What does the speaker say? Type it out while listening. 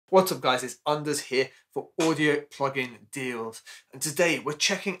What's up guys, it's Anders here for Audio Plugin Deals, and today we're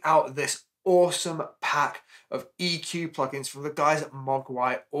checking out this awesome pack of EQ plugins from the guys at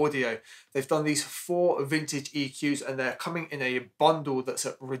Mogwai Audio. They've done these 4 vintage EQs and they're coming in a bundle that's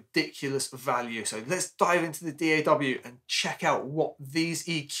at ridiculous value. So let's dive into the DAW and check out what these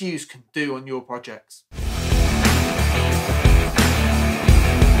EQs can do on your projects.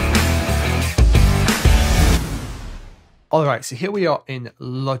 All right, so here we are in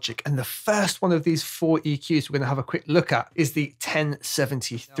Logic, and the first one of these 4 EQs we're going to have a quick look at is the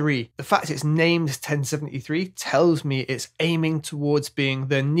 1073. The fact it's named 1073 tells me it's aiming towards being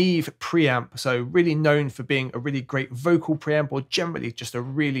the Neve preamp, so really known for being a really great vocal preamp or generally just a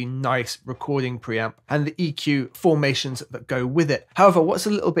really nice recording preamp, and the EQ formations that go with it. However, what's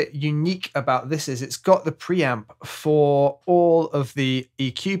a little bit unique about this is it's got the preamp for all of the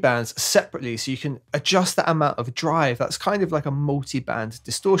EQ bands separately, so you can adjust that amount of drive. That's kind of like a multi-band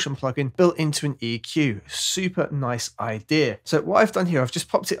distortion plugin built into an EQ. Super nice idea. So what I've done here, I've just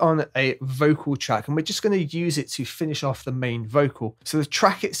popped it on a vocal track and we're just going to use it to finish off the main vocal. So the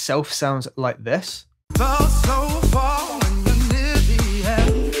track itself sounds like this.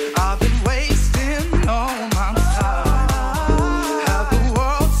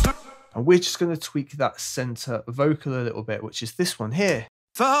 And we're just going to tweak that center vocal a little bit, which is this one here.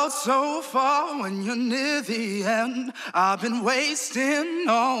 Felt so far when you're near the end. I've been wasting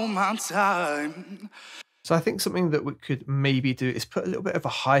all my time. So I think something that we could maybe do is put a little bit of a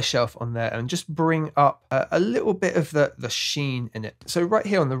high shelf on there and just bring up a little bit of the sheen in it. So right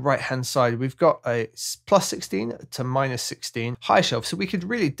here on the right hand side, we've got a +16 to -16 high shelf. So we could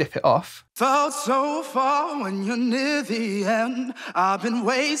really dip it off. Felt so far when you're near the end. I've been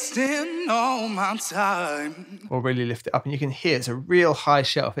wasting all my time. Or really lift it up, and you can hear it's a real high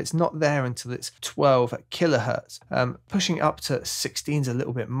shelf. It's not there until it's 12 kilohertz. Pushing it up to 16 is a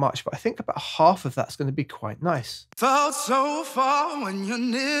little bit much, but I think about half of that's going to be quite nice. Felt so far when you're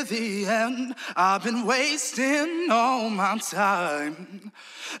near the end. I've been wasting all my time.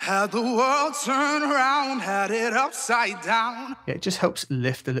 Had the world turn around, had it upside down. Yeah, it just helps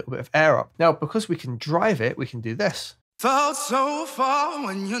lift a little bit of air up. Now, because we can drive it, we can do this. Felt so far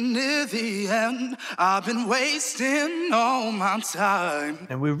when you're near the end. I've been wasting all my time.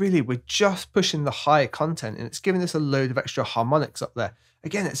 And we're just pushing the high content, and it's giving us a load of extra harmonics up there.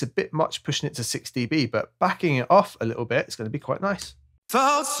 Again, it's a bit much pushing it to 6 dB, but backing it off a little bit, it's going to be quite nice.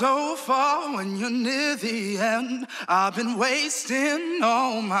 Felt so far when you're near the end. I've been wasting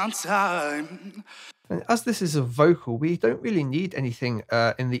all my time. And as this is a vocal, we don't really need anything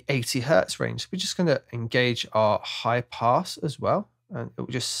in the 80 hertz range. We're just going to engage our high pass as well, and it will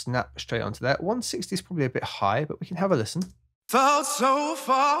just snap straight onto that. 160 is probably a bit high, but we can have a listen. Felt so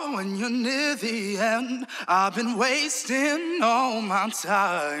far when you're near the end. I've been wasting all my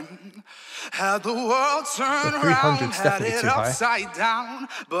time. Had the world turn around, had it upside down,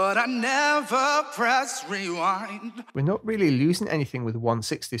 but I never pressed rewind. We're not really losing anything with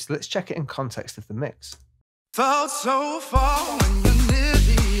 160, so let's check it in context of the mix. Felt so far when you're near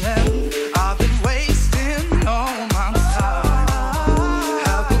the end. I've been wasting all my time.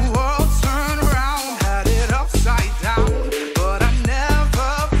 Had the world turn around, had it upside down.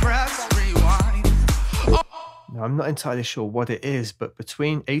 Now, I'm not entirely sure what it is, but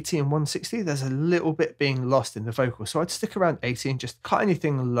between 80 and 160, there's a little bit being lost in the vocal. So I'd stick around 80 and just cut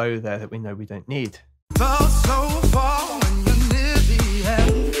anything low there that we know we don't need. Felt so far when you're near the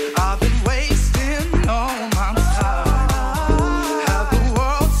end. I've been wasting all my time. Had the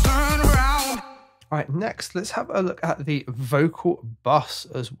world turn around. All right, next, let's have a look at the vocal bus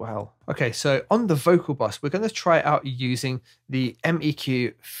as well. Okay, so on the vocal bus, we're going to try out using the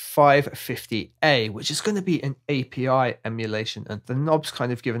meq-mkii, which is going to be an API emulation, and the knobs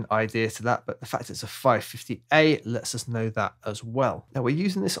kind of give an idea to that, but the fact it's a 550A lets us know that as well. Now, we're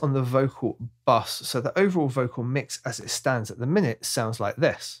using this on the vocal bus, so the overall vocal mix as it stands at the minute sounds like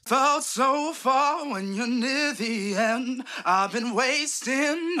this. Felt so far when you're near the end. I've been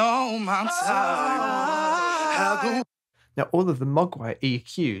wasting all my time. Now, all of the Mogwai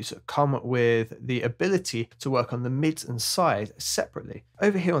EQs come with the ability to work on the mids and sides separately.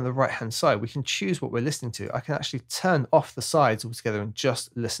 Over here on the right-hand side, we can choose what we're listening to. I can actually turn off the sides altogether and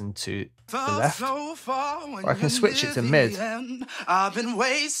just listen to the left. Or I can switch it to mid. I've been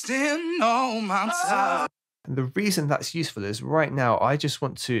wasting all my time. And the reason that's useful is right now, I just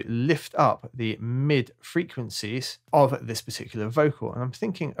want to lift up the mid frequencies of this particular vocal. And I'm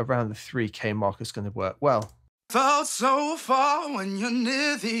thinking around the 3K mark is going to work well. Felt so far when you're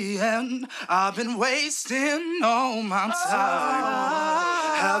near the end. I've been wasting all my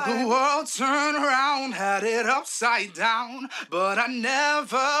time. Had the world turn around, had it upside down, but I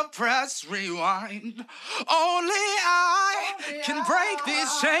never pressed rewind. Only I can break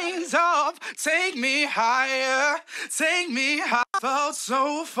these chains up. Take me higher, take me higher. Felt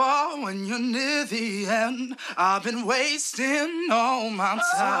so far when you're near the end. I've been wasting all my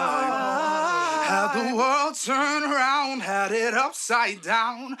time. Had the world turn around, had it upside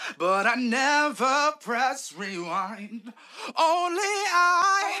down, but I never pressed rewind. Only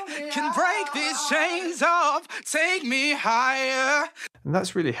I can break these chains up. Take me higher. And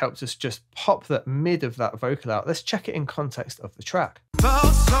that's really helped us just pop that mid of that vocal out. Let's check it in context of the track.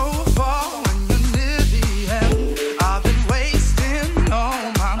 Felt so far when you're near the end. I've been wasting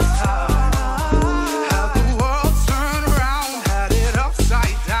all my time. Had the world turn around, had it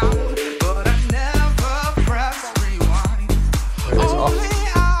upside down, but I never pressed rewind. Only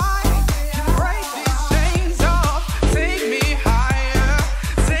I can break these chains up. Take me higher,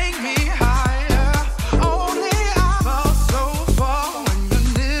 take me higher. Only I felt so far when you're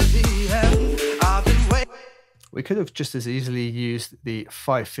near the end. I've been waiting. We could have just as easily used the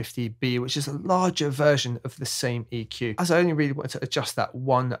 550B, which is a larger version of the same EQ. As I only really wanted to adjust that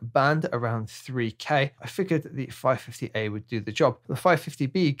one band around 3K, I figured that the 550A would do the job. The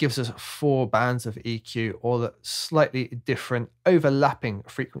 550B gives us 4 bands of EQ, all at slightly different overlapping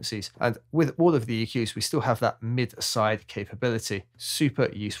frequencies. And with all of the EQs, we still have that mid-side capability. Super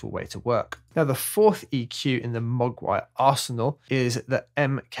useful way to work. Now, the 4th EQ in the Mogwai arsenal is the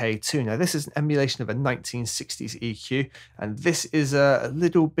MK2. Now, this is an emulation of a 1960s EQ, and this is a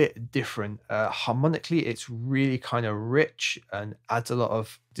little bit different. Harmonically, it's really kind of rich and adds a lot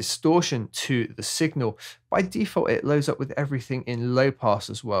of distortion to the signal. By default, it loads up with everything in low pass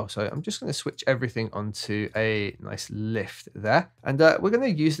as well. So I'm just going to switch everything onto a nice lift there. And we're going to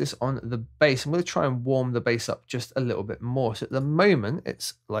use this on the bass. I'm going to try and warm the bass up just a little bit more. So at the moment,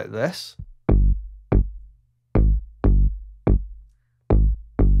 it's like this.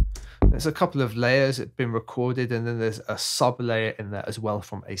 There's a couple of layers that have been recorded, and then there's a sub layer in there as well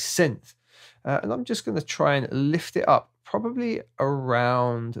from a synth. And I'm just going to try and lift it up probably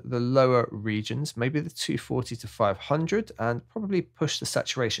around the lower regions, maybe the 240 to 500, and probably push the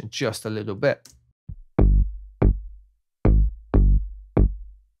saturation just a little bit.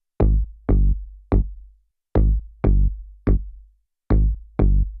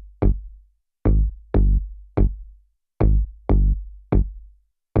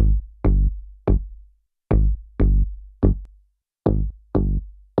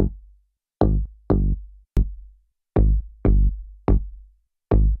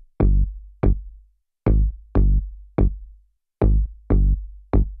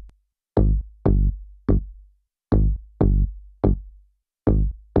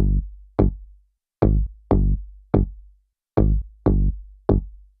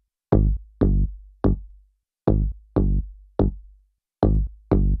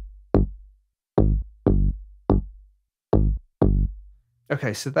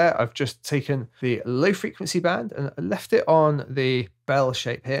 Okay, so there I've just taken the low frequency band and left it on the bell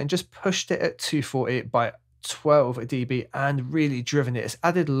shape here and just pushed it at 240 by 12 dB and really driven it. It's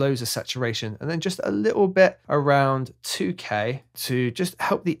added loads of saturation and then just a little bit around 2K to just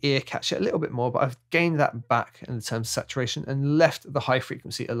help the ear catch it a little bit more, but I've gained that back in terms of saturation and left the high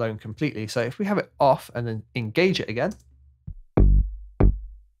frequency alone completely. So if we have it off and then engage it again,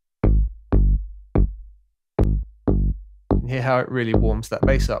 hear how it really warms that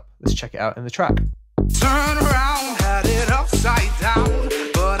bass up. Let's check it out in the track. Turn around, had it upside down,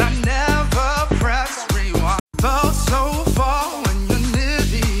 but I never pressed rewind. Felt so far when you're near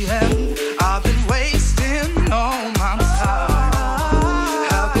the end. I've been wasting all my time.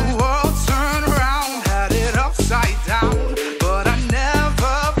 Had the world turn around, had it upside down, but I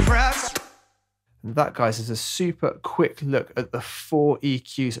never pressed. And that, guys, is a super quick look at the 4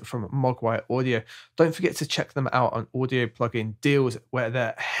 EQs from Mogwai Audio. Don't forget to check them out on audio plugin deals, where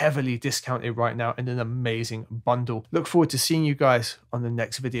they're heavily discounted right now in an amazing bundle. Look forward to seeing you guys on the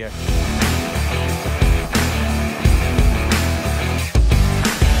next video.